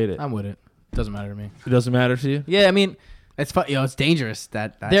 love it or hate it. I'm with it. Doesn't matter to me. It doesn't matter to you. Yeah, I mean, It's fun. It's dangerous.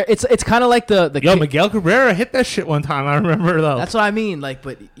 That It's kind of like the Yo, Miguel Cabrera hit that shit one time. I remember though. That's what I mean. Like,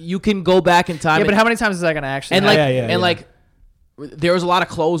 but you can go back in time. Yeah, but how many times is that going to actually and happen? like there was a lot of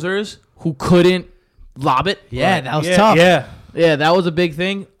closers who couldn't lob it. that was tough. Yeah, that was a big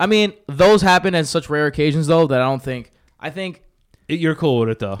thing. I mean, those happen at such rare occasions though that I think You're cool with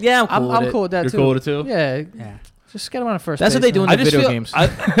it though. yeah, I'm cool with that You're too. cool with it too? Yeah. Just get him on a first That's what base, they do man. in the video games.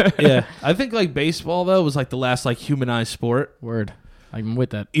 I think like baseball though was like the last like humanized sport. Word. I'm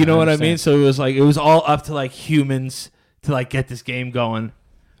with that. You know what I mean? understand. So it was all up to like humans to like get this game going.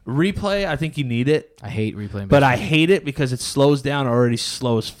 Replay, I think you need it, I hate replaying. but baseball. I hate it because it slows down already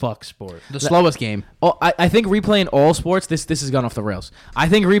slow as fuck sport. The slowest game. Oh, I think replaying all sports. This has gone off the rails. I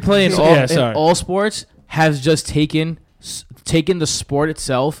think replaying sorry. all sports has just taken the sport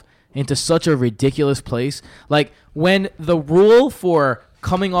itself into such a ridiculous place. Like when the rule for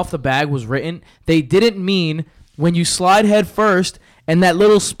coming off the bag was written, they didn't mean when you slide head first and that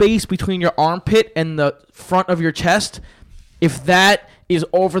little space between your armpit and the front of your chest, if that is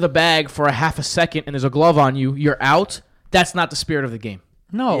over the bag for a half a second and there's a glove on you, you're out. That's not the spirit of the game.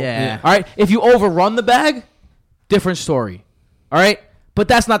 No. Yeah. All right. If you overrun the bag, different story. All right. But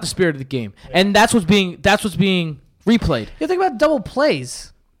that's not the spirit of the game, and that's what's being replayed. You think about double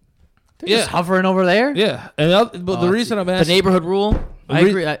plays. They're just hovering over there. Yeah, but the reason I'm The asking neighborhood rule. I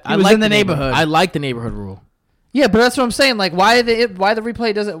agree. I was like in the neighborhood. I like the neighborhood rule. Yeah, but that's what I'm saying. Like, why the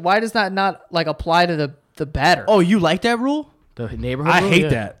replay doesn't? Why does that not like apply to the batter? Oh, you like that rule? The neighborhood. I rule, hate yeah.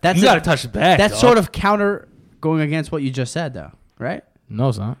 that. That's You a- got to touch the bag. That's dog. sort of counter going against what you just said, though, right? No,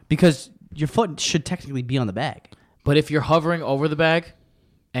 it's not. Because your foot should technically be on the bag. But if you're hovering over the bag,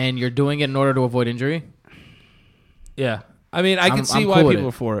 and you're doing it in order to avoid injury, Yeah, I mean I can I'm see cool why with people it.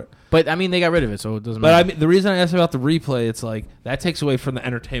 are for it. but I mean they got rid of it, so it doesn't But I matter. mean, the reason I asked about the replay, it's like that takes away from the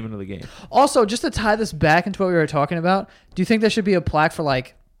entertainment of the game. Also, just to tie this back into what we were talking about, do you think there should be a plaque for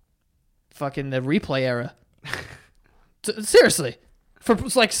like fucking the replay era? Seriously, for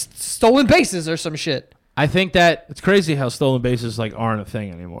like stolen bases or some shit. I think that It's crazy how stolen bases like aren't a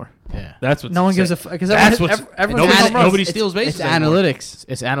thing anymore. yeah, That's what No one gives a fuck because That's what's everyone's nobody, home runs. nobody steals bases. It's anymore. analytics.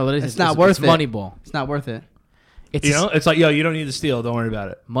 it's analytics. It's not worth it's it. Moneyball. It's not worth it. It's You know, it's like yo, you don't need to steal. Don't worry about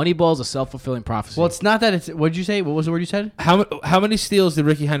it. Moneyball is a self-fulfilling prophecy. Well, it's not that it's. What did you say? What was the word you said? How many steals did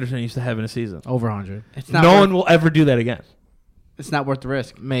Ricky Henderson used to have in a season? over 100. It's not. No worth, one will ever do that again. It's not worth the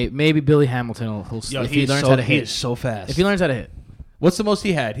risk. Maybe Billy Hamilton will Yo, if he learns how to he hit. is so fast. If he learns how to hit, What's the most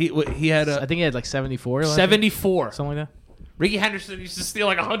he had? He had I a think he had like 74. last year, 74. something like that. Ricky Henderson used to steal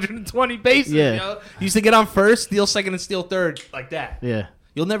like 120 bases. Yeah. You know? He used to get on first, steal second, and steal third like that. Yeah.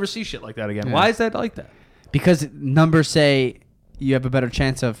 You'll never see shit like that again. Yeah. Why is that like that? Because numbers say you have a better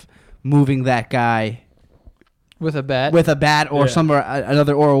chance of moving that guy with a bat. with a bat or Yeah. somewhere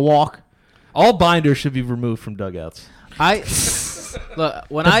another or a walk. All binders should be removed from dugouts. I look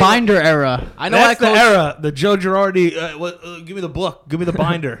when The I binder era. I know That's I coach. the era. The Joe Girardi. Give me the book. Give me the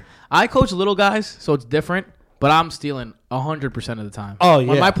binder. I coach little guys, so it's different. But I'm stealing 100% of the time. Oh,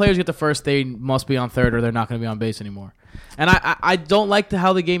 When yeah. my players get the first, they must be on third, or they're not going to be on base anymore. And I don't like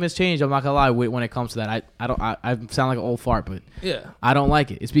how the game has changed. I'm not gonna lie. When it comes to that, I sound like an old fart, but Yeah. I don't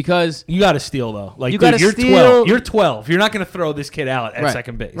like it. It's because You got to steal though. Like You dude, gotta you're steal- 12. You're 12. You're not going to throw this kid out at right,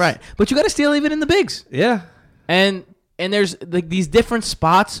 second base. right? But you got to steal even in the bigs. Yeah. And there's like these different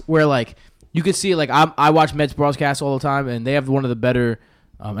spots where like you could see like I watch Mets broadcast all the time, and they have one of the better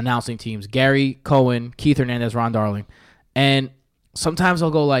announcing teams: Gary Cohen, Keith Hernandez, Ron Darling. And sometimes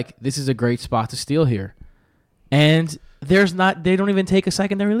I'll go like, "This is a great spot to steal here," and they don't even take a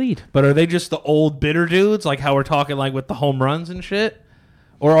secondary lead. But are they just the old bitter dudes, like how we're talking, like with the home runs and shit,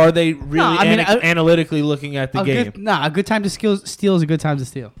 or are they really I mean, analytically looking at the game? A good time to steal is a good time to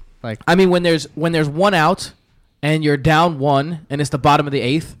steal. Like I mean, when there's one out and you're down one, and it's the bottom of the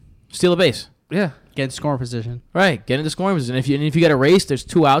eighth, steal a base. Yeah. get in scoring position. Right, get into scoring position. If you get a race, there's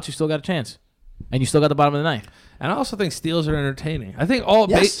 2 outs, you still got a chance, and you still got the bottom of the ninth. And I also think steals are entertaining. I think all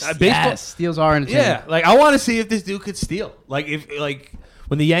baseball. Yes, steals are entertaining. Yeah, like I want to see if this dude could steal. Like if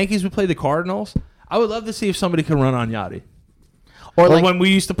when the Yankees would play the Cardinals, I would love to see if somebody could run on Yachty. Or like, when we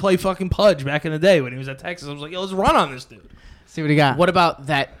used to play fucking Pudge back in the day when he was at Texas, I was like, yo, let's run on this dude. See what he got. what about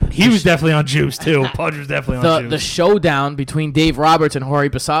that? He was definitely on juice too. Pudge was definitely on the juice. showdown between Dave Roberts and Jorge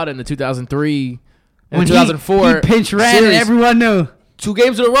Posada in the 2003 and When 2004 he pinch ran series. and everyone knew. 2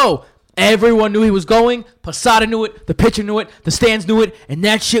 games in a row. Everyone knew he was going. Posada knew it. The pitcher knew it. The stands knew it. And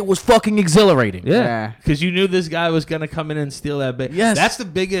that shit was fucking exhilarating. Yeah, Yeah. because you knew this guy was gonna come in and steal that base. Yes. That's the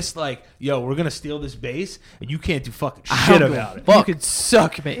biggest. Like, yo, we're gonna steal this base, and you can't do fucking I shit don't about it. You could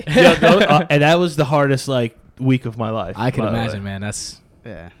suck me. Yeah, and that was the hardest like week of my life. I can by the way. imagine, man. That's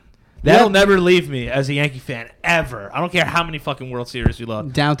Yeah. That'll never leave me as a Yankee fan ever. I don't care how many fucking World Series we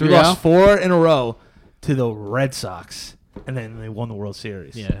lost. Down We 3-0? lost 4 in a row to the Red Sox, and then they won the World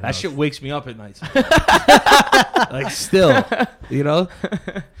Series. Yeah, that that shit wakes me up at night. Like still, you know,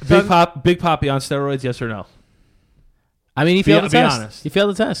 Big Poppy on steroids? Yes or no? I mean, he failed the be test. honest. He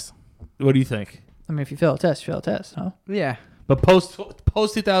failed the test. What do you think? I mean, if you fail a test, you fail a test, huh? Yeah. But post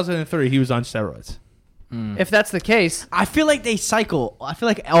 2003, he was on steroids. If that's the case, I feel like they cycle. I feel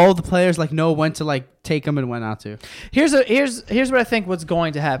like all the players like know when to like take them and when not to. here's what I think what's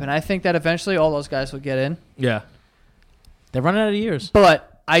going to happen. I think that eventually all those guys will get in, Yeah. They're running out of years.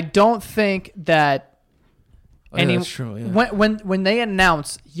 but I don't think that That's true. Yeah. when they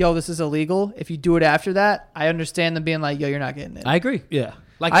announce, yo, this is illegal, if you do it after that, I understand them being like, yo, you're not getting in. I agree. Yeah.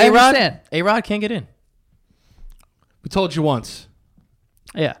 Like I A-Rod, understand. A-Rod can't get in. We told you once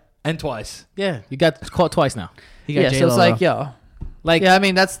Yeah. and twice. Yeah, you got caught twice now. He got Yeah, so J-Lo, it's like, though. yo. Like Yeah, I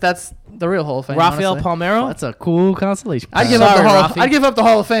mean, that's the real Hall of Fame. Rafael honestly. Palmeiro. That's a cool consolation. I'd prize. give up the Sorry, Hall. Rafi. I'd give up the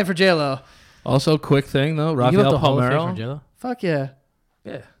Hall of Fame for J-Lo. Also, quick thing though, You give up Rafael the Hall of Fame Palmeiro. for J-Lo? Fuck yeah.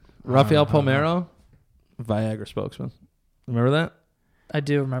 Yeah. Rafael Palmeiro, Viagra spokesman. Remember that? I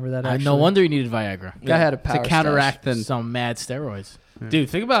do remember that, actually. No wonder you needed Viagra. Guy had a To power counteract the Some mad steroids. Dude,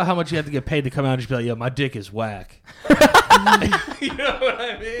 think about how much you have to get paid to come out and just be like, yo, my dick is whack. You know what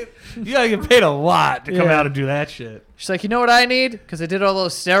I mean? You gotta get paid a lot to come Yeah. out and do that shit. She's like, you know what I need? Because I did all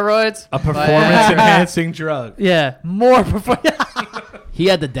those steroids. A performance Viagra. enhancing drug. Yeah, more performance. He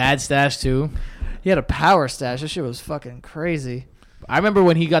had the dad stash too. He had a power stash. That shit was fucking crazy. I remember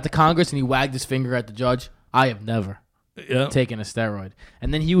when he got to Congress and he wagged his finger at the judge. I have never Yeah. taken a steroid.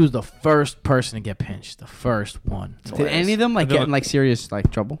 And then he was the first person to get pinched. The first one. Did any of them like I don't- get in like serious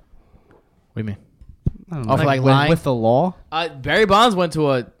like trouble? What do you mean? I don't Oh, for, like, with, lying? with the law. Barry Bonds went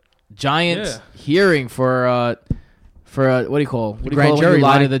to a giant hearing for what do you call? What do you Grand call it when jury you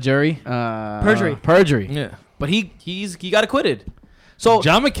lie to lying. the jury? Perjury. Perjury. Yeah. But he got acquitted. So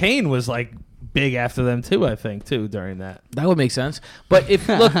John McCain was like big after them too, I think, too, during that. that would make sense. But if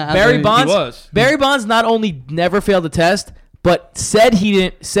look, Barry He Bonds, was. Barry Bonds not only never failed the test, but said he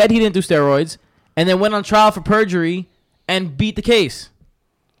didn't do steroids, and then went on trial for perjury and beat the case.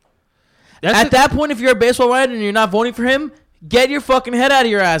 At that point, if you're a baseball writer and you're not voting for him, get your fucking head out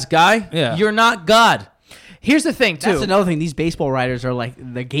of your ass, guy. Yeah. You're not God. Here's the thing, too. That's another thing. These baseball writers are like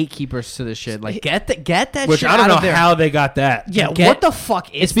the gatekeepers to this shit. Like get that Which shit I don't out know of there. how they got that. Yeah, Get- what the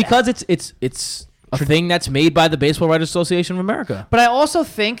fuck is It's because it's a thing that's made by the Baseball Writers Association of America. But I also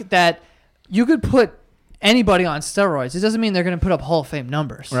think that you could put anybody on steroids. It doesn't mean they're going to put up Hall of Fame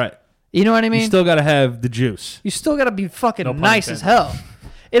numbers. Right. You know what I mean? You still got to have the juice. You still got to be fucking No pun nice as intended. hell.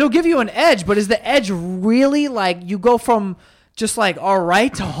 It'll give you an edge, but is the edge really like you go from just like all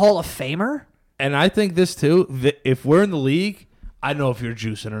right to Hall of Famer? And I think this too, if we're in the league, I know if you're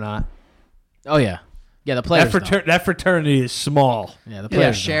juicing or not. Oh yeah, yeah. The players. That fraternity is small. Yeah, the Yeah,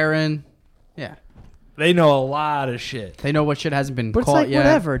 players. Sharon. Yeah, They know a lot of shit. they know what shit hasn't been But it's caught like yet.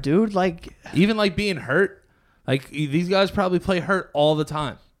 whatever, dude. Like Even like being hurt. Like these guys probably play hurt all the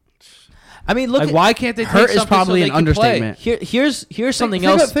time. I mean, look. Like at, why can't they take Hurt is something probably so an they can play? understatement. here's something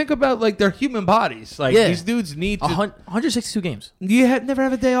think, else. Think about like their human bodies. Like Yeah. these dudes need to. 162 games. You never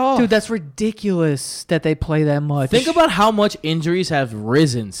have a day off. dude, that's ridiculous that they play that much. Think about how much injuries have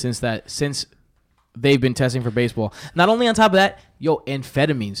risen since they've been testing for baseball. Not only on top of that,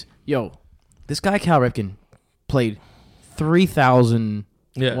 amphetamines. This guy Cal Ripken played 3,000.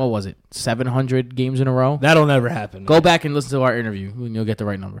 Yeah. What was it? 700 games in a row. That'll never happen. Go back and listen to our interview, and you'll get the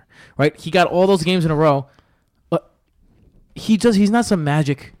right number. Right? He got all those games in a row. But he's not some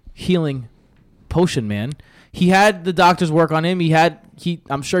magic healing potion man. He had the doctors work on him.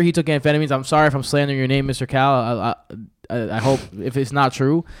 I'm sure he took amphetamines. I'm sorry if I'm slandering your name, Mr. Cal. I hope if it's not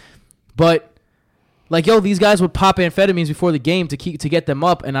true. But these guys would pop amphetamines before the game to get them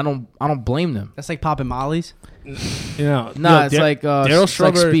up, and I don't blame them. That's like popping mollies. Nah, it's like Daryl it's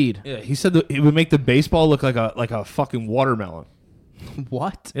like Schroeder- speed. Yeah, he said that it would make the baseball look like a fucking watermelon.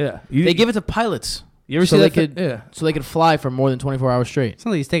 What? Yeah, They give it to pilots. You ever so see they that? could so they could fly for more than 24 hours straight. It's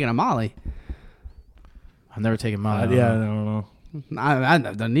not like he's taking a molly. I've never taken mine. Yeah, I don't know. I've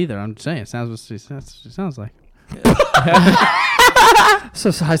never done neither. I'm just saying. It sounds what it sounds like.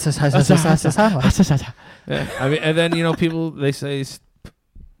 Yeah. I mean, and then people they say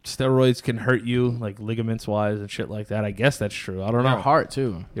steroids can hurt you like ligaments wise and shit like that. I guess that's true. I don't know. Your heart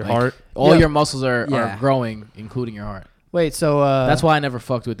too. Your Like, heart. All Yeah. your muscles are Yeah. growing, including your heart. Wait, so That's why I never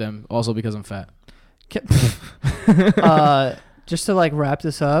fucked with them. Also because I'm fat. just to like wrap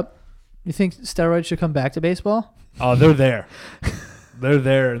this up, you think steroids should come back to baseball? Oh, they're there. They're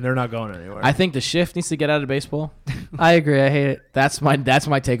there and they're not going anywhere. I think the shift needs to get out of baseball. I agree. I hate it. That's my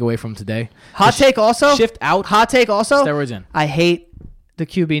takeaway from today. Hot take also. Shift out. Hot take also. Steroids in. I hate the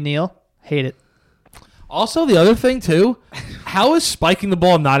QB kneel. Hate it. Also, the other thing too, how is spiking the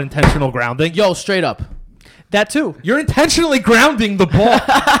ball not intentional grounding? Yo, straight up. That too. You're intentionally grounding the ball.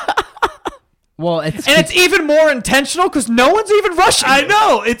 Well, it's And it's even more intentional because no one's even rushing. I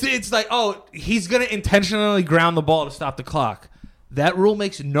know. It's like, oh, he's gonna intentionally ground the ball to stop the clock. That rule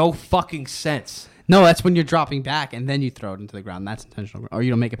makes no fucking sense. no. That's when you're dropping back and then you throw it into the ground. That's intentional, or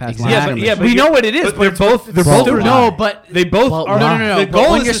you don't make it past the line. Yeah, but we know what it is. But they're both no, wrong. but They both Well, are. no. The But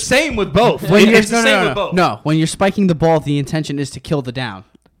goal when is you're the same with both. when you're It's the same with both. no, when you're spiking the ball, the intention is to kill the down.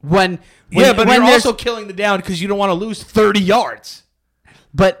 When Yeah, but when you're there's- also killing the down because you don't want to lose 30 yards.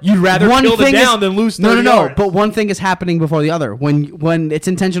 But You'd rather one kill the thing down than lose 30 No. yards. But one thing is happening before the other. When it's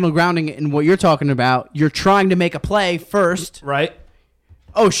intentional grounding and what you're talking about, you're trying to make a play first. Right?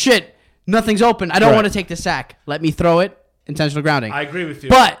 Oh shit, nothing's open. I don't Right. want to take the sack. Let me throw it. Intentional grounding. I agree with you.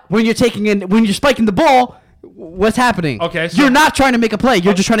 But when you're spiking the ball, what's happening? Okay, so- you're not trying to make a play.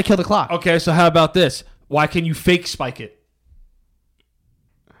 You're just trying to kill the clock. Okay, so how about this? Why can you fake spike it?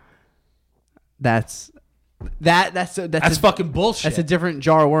 That's fucking bullshit. That's a different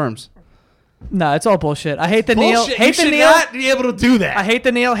jar of worms. No, it's all bullshit. I hate the kneel. bullshit. Hate You the should kneel. not be able to do that. I hate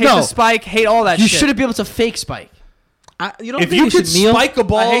the kneel. Hate No. the spike. Hate all that You shit. shouldn't be able to fake spike. You don't if think you you could should kneel? spike a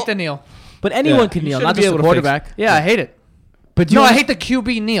ball, I hate the kneel. But anyone Yeah, can you kneel, shouldn't not be just able the to fix quarterback. Yeah, I hate it. But No, I hate the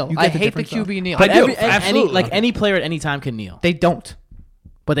QB kneel. You I get the hate the difference, QB kneel. I do. Any Absolutely. any player at any time can kneel, They don't.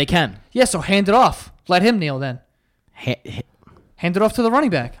 but they can. Yeah, so hand it off. Let him kneel then. Hand it off to the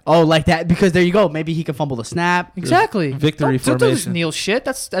running back. oh, like that because there you go. Maybe he can fumble the snap. Exactly. Victory don't do this formation. kneel shit.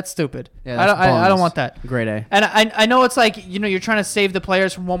 That's stupid. Yeah, I that's don't bonus. want that. Grade A. And I know it's like, you're trying to save the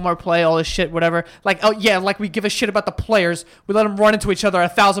players from one more play, all this shit, whatever. Like, oh yeah, like we give a shit about the players. We let them run into each other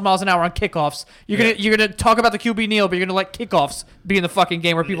 1,000 miles an hour on kickoffs. You're gonna talk about the QB kneel, but you're gonna let kickoffs be in the fucking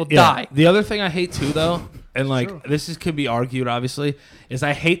game where people die. The other thing I hate too, though, and like this could be argued, obviously, is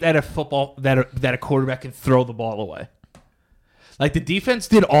I hate that that a quarterback can throw the ball away. Like the defense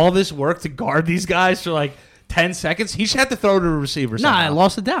did all this work to guard these guys for like 10 seconds. He should have to throw to a receiver. Nah, I somehow.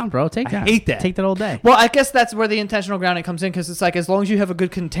 lost it down, bro. Take I that. hate that. Take that all day. Well, I guess that's where the intentional grounding comes in, because it's like, as long as you have a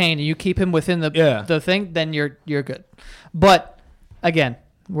good contain and you keep him within the thing, then you're good. But again,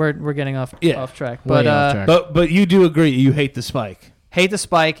 we're getting off track. But Way off track. But you do agree you hate the spike. hate the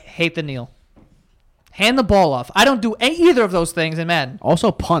spike, hate the kneel. Hand the ball off. I don't do either of those things in Madden.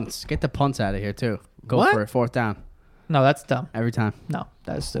 Also, punts. Get the punts out of here too. Go What? for it. Fourth down No, that's dumb. every time. No,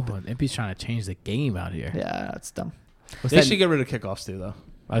 that is stupid. Oh, Impy's trying to change the game out here. Yeah, that's dumb. What's They that? should get rid of kickoffs too, though.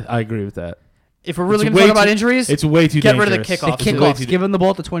 I agree with that. If we're really It's going to way talk about too- injuries, It's way too get dangerous. rid of the kickoffs. The kickoffs. Give him the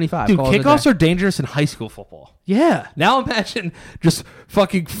ball to 25. Dude, Call it a kickoffs day. are dangerous in high school football. yeah. Now imagine just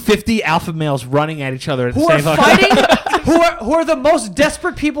fucking 50 alpha males running at each other at the Who are same time. fighting? who are the most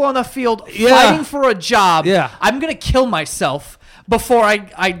desperate people on the field, Yeah. fighting for a job? Yeah. I'm going to kill myself before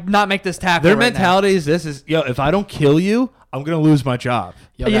I not make this tackle. Their right mentality is yo, if I don't kill you, I'm gonna lose my job.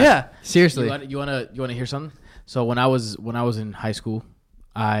 Yo, now. guys, Yeah. Seriously. You wanna hear something? So when I was in high school,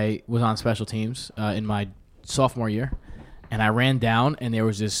 I was on special teams in my sophomore year, and I ran down, and there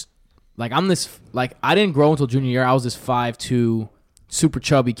was this I didn't grow until junior year. I was this 5'2", super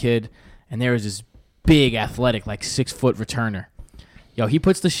chubby kid, and there was this big athletic 6 foot returner. Yo, he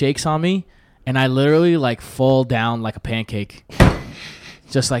puts the shakes on me, and I literally fall down like a pancake,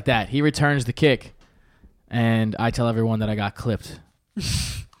 just like that. He returns the kick, and I tell everyone that I got clipped.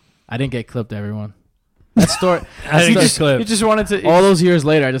 I didn't get clipped, everyone. That story. I You think just, you just wanted to. All those years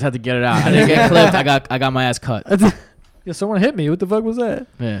later, I just had to get it out. I didn't get clipped. I got my ass cut. Yeah, someone hit me. What the fuck was that?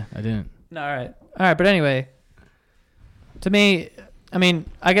 Yeah, I didn't. No, all right. But anyway, to me, I mean,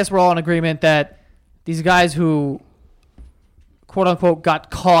 I guess we're all in agreement that these guys who, quote unquote,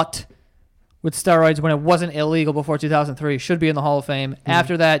 got caught with steroids when it wasn't illegal before 2003 should be in the Hall of Fame.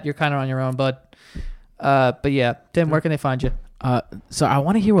 After that, you're kind of on your own. But yeah, Tim, where can they find you? So I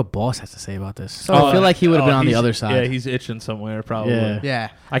want to hear what Boss has to say about this. So- I feel like he would have been on the he's- other side. Yeah, he's itching somewhere probably. Yeah. Yeah.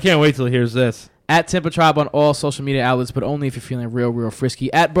 I can't wait till he hears this. At Tampa Tribe on all social media outlets, but only if you're feeling real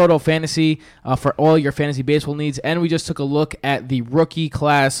frisky. At Brodo Fantasy for all your fantasy baseball needs. And we just took a look at the rookie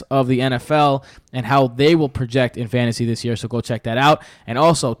class of the NFL and how they will project in fantasy this year. So go check that out. And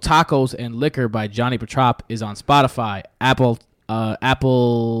also, Tacos and Liquor by Johnny Petrop is on Spotify, Apple,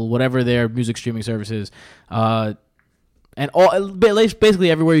 whatever their music streaming service is. And all basically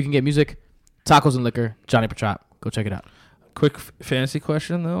everywhere you can get music. Tacos and Liquor, Johnny Petrop. Go check it out. Quick fantasy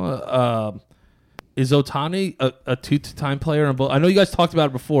question though. Is Ohtani a two-time player on both? I know you guys talked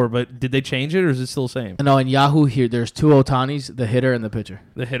about it before, but did they change it or is it still the same? No, in Yahoo here, there's 2 Ohtanis, the hitter and the pitcher.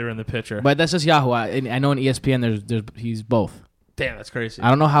 The hitter and the pitcher. But that's just Yahoo. I know in ESPN, he's both. Damn, that's crazy. I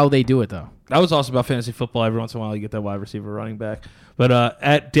don't know how they do it though. That was also about fantasy football. Every once in a while, you get that wide receiver running back. But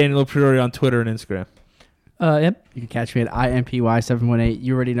at Daniel Priori on Twitter and Instagram. Yep. You can catch me at IMPY718.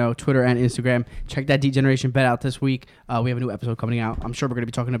 You already know Twitter and Instagram. Check that D-Generation bet out this week. We have a new episode coming out. I'm sure we're going to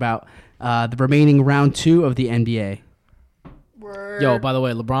be talking about the remaining round 2 of the NBA. Yo, by the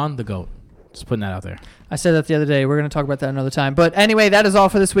way, LeBron, the GOAT. Just putting that out there. I said that the other day. We're going to talk about that another time. But anyway, that is all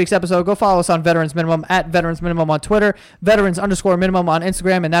for this week's episode. Go follow us on Veterans Minimum at Veterans Minimum on Twitter, Veterans_Minimum on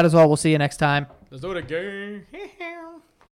Instagram, and that is all. We'll see you next time. Let's do it again.